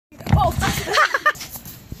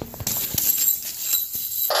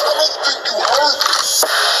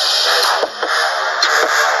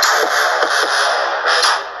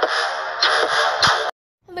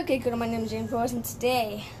my name is James Rose, and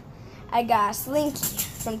today I got Slinky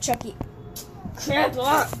from Chuck E.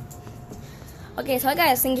 Okay, so I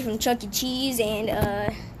got a Slinky from Chuck E. Cheese, and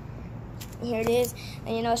here it is.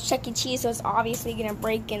 And you know it's Chuck E. Cheese, so it's obviously gonna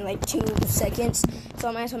break in like 2 seconds. So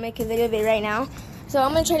I might as well make a video of it right now. So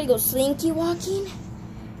I'm gonna try to go Slinky Walking,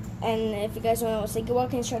 and if you guys don't know what Slinky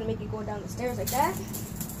Walking is, try to make it go down the stairs like that.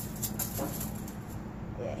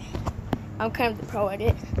 Yeah, I'm kind of the pro at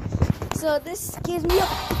it. So this gives me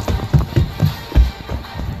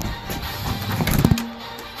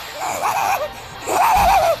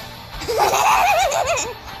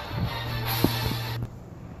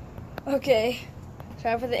okay,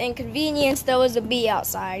 sorry for the inconvenience. There was a bee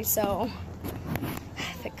outside, so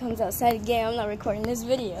if it comes outside again, I'm not recording this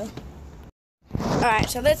video. Alright,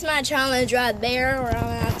 so that's my challenge right there, where I'm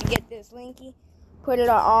gonna have to get this Slinky, put it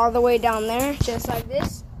all the way down there, just like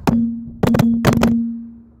this.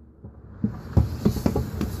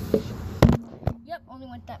 Yep, only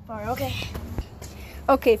went that far.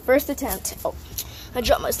 Okay, first attempt. Oh, I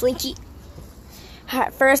dropped my Slinky.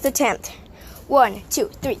 Alright, first attempt. 1, 2,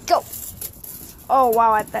 3, go. Oh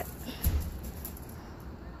wow, at that.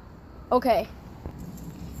 Okay,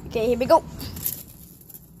 here we go.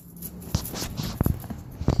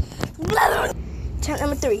 Attempt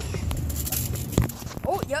number 3.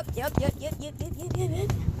 Oh, yep.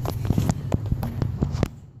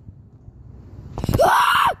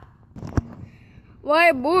 Ah!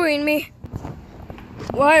 Why boring me?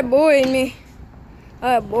 Why boring me?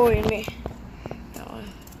 Boring me.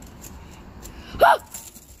 Ah!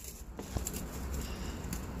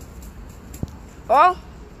 Oh.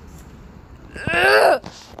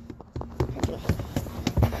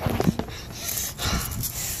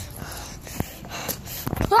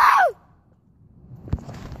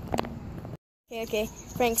 Okay.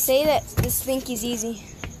 Frank, say that this Slinky's easy.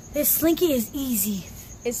 This Slinky is easy.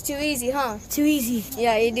 It's too easy, huh? Too easy.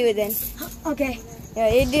 Yeah, you do it then. Okay. Yeah,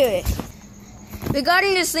 you do it.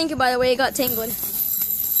 Regarding this Slinky, by the way, it got tangled.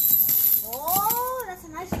 Oh, that's a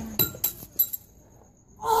nice one.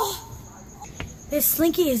 Oh, this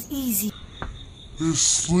Slinky is easy. This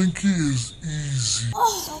Slinky is easy.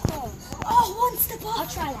 Oh, so close. Oh, one step up. I'll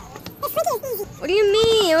try that. What do you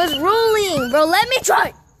mean? It was rolling, bro. Let me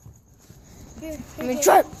try. Let me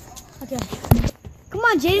try. Okay. Come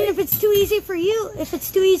on, Jaden. If it's too easy for you, if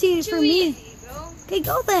it's too easy for me. Bro. Okay,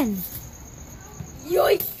 go then.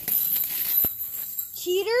 Yoink.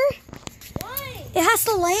 Cheater. Why? It has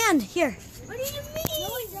to land. Here. What do you mean?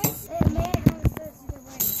 No, it does. It may have either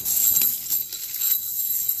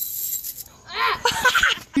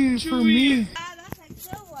way. For me. That's a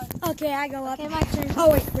good one. Okay, I go up. Okay, my turn.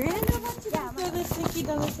 Oh, wait. Brandon goes up? Yeah, throw this Slinky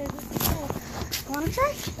down the stairs. Want to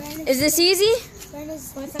try? Is this easy?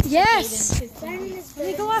 Yes. Let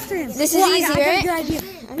me go after him. This is easy, I got right? a good idea.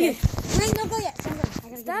 Okay. Brandon, don't go yet.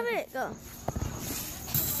 Stop it. Go.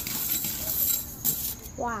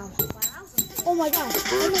 Wow. Oh my god.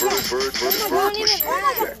 Oh my god. Oh, he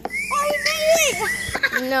made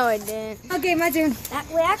it. No, I didn't. Okay, my turn.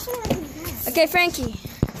 Wait, actually, I can do it. Okay, Frankie.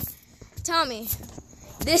 Tell me.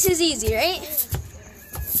 This is easy, right?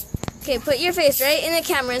 Okay, put your face right in the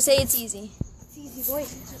camera and say it's easy. It's easy, boy.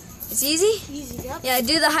 It's easy? Easy, yep. Yeah,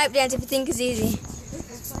 do the hype dance if you think it's easy.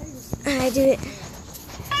 I do it.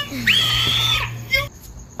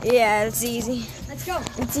 Yeah, it's easy. Let's go.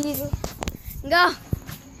 It's easy. Go.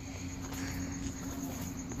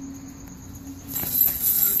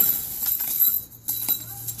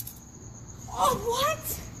 Oh, what?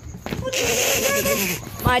 What are you doing?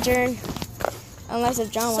 My turn. Unless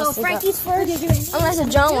if John wants to go. Frankie's first. Unless if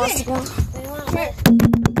John wants to go.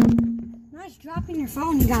 Nice dropping your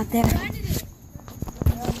phone you got there.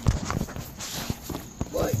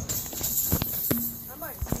 What?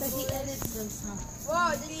 So he edits them stuff.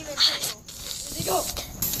 Whoa, it didn't even did it go?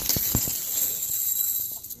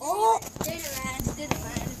 Oh! Did it, man.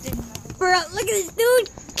 Bro, look at this dude!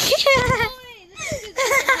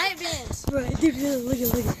 Hype dance. Bro, dude, look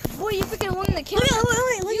at. Boy, you freaking holding the camera.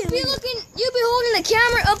 Look You be holding the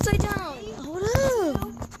camera upside down. Hold up.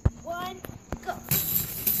 1, go.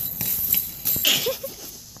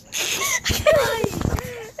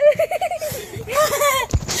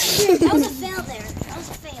 That was a fail there. That was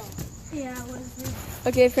a fail. Yeah, it was.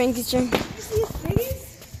 Okay, Frankie's turn. You see his face?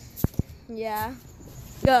 Yeah.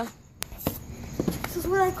 Go. This is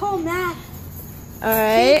what I call math.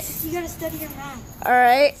 Alright. You gotta study your math.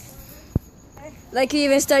 Alright. Like you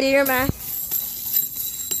even study your math.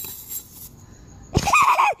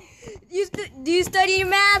 Do you study your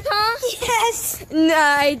math, huh? Yes. No,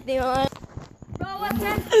 I don't. Bro, what's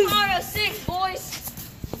 10 to the power of 6, boys?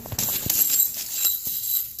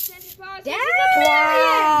 10 to the power Damn.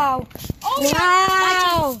 Wow. Oh,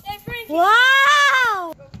 Wow. Hey, Frankie.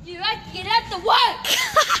 Wow. You like to get at the what?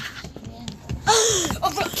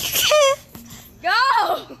 Go.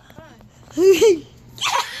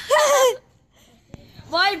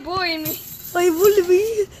 Why bullying me? Why bully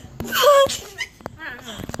me?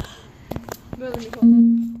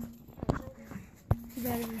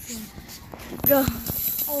 Go.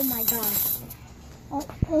 Oh my god.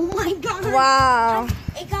 Oh my god. Wow.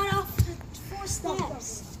 It got off 4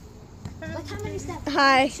 steps. Like how many steps?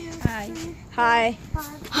 Hi. 2, Hi. 3, Hi.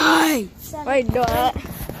 5, Hi. 7. Wait, do it.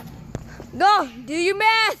 Go. Do your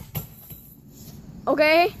math.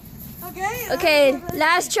 Okay. Okay. Okay.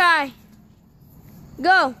 Last try.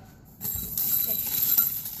 Go.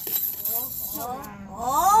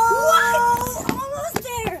 Oh! Almost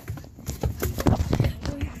there.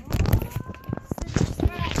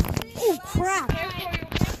 Oh crap.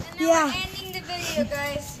 Yeah. We're ending the video,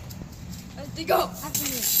 guys. Let's go. After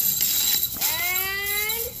you.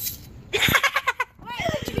 And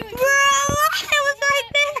Bro, it was right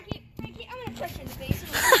there. Frankie, I'm gonna crush you in the face.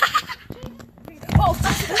 Oh.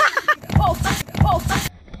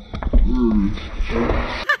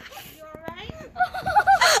 You alright?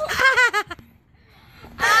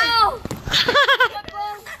 Ow!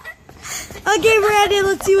 Okay, Brandon,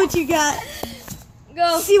 let's see what you got.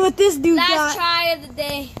 Go. See what this dude Last got. try of the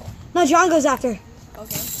day. No, John goes after. Okay.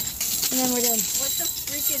 And then we're done. What the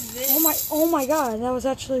freak is this? Oh my god, that was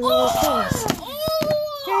actually really close.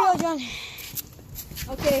 Here you go, John.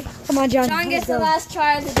 Okay. Come on, John. John let's gets go. the last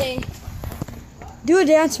try of the day. Do a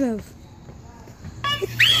dance move.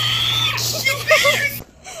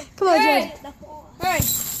 Come on, Hurry. John. Hurry.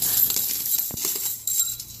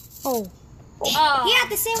 Oh. Oh. He had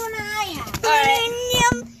the same one I had.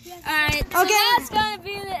 Alright, so Okay. that's gonna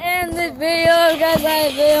be the end of the video. If you guys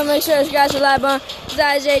like the video, make sure to scratch the like button.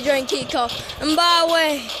 This is Join Kiko. And by the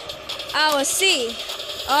way, I will see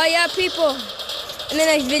all y'all people in the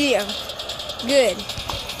next video. Good.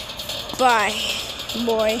 Bye,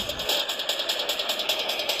 boy.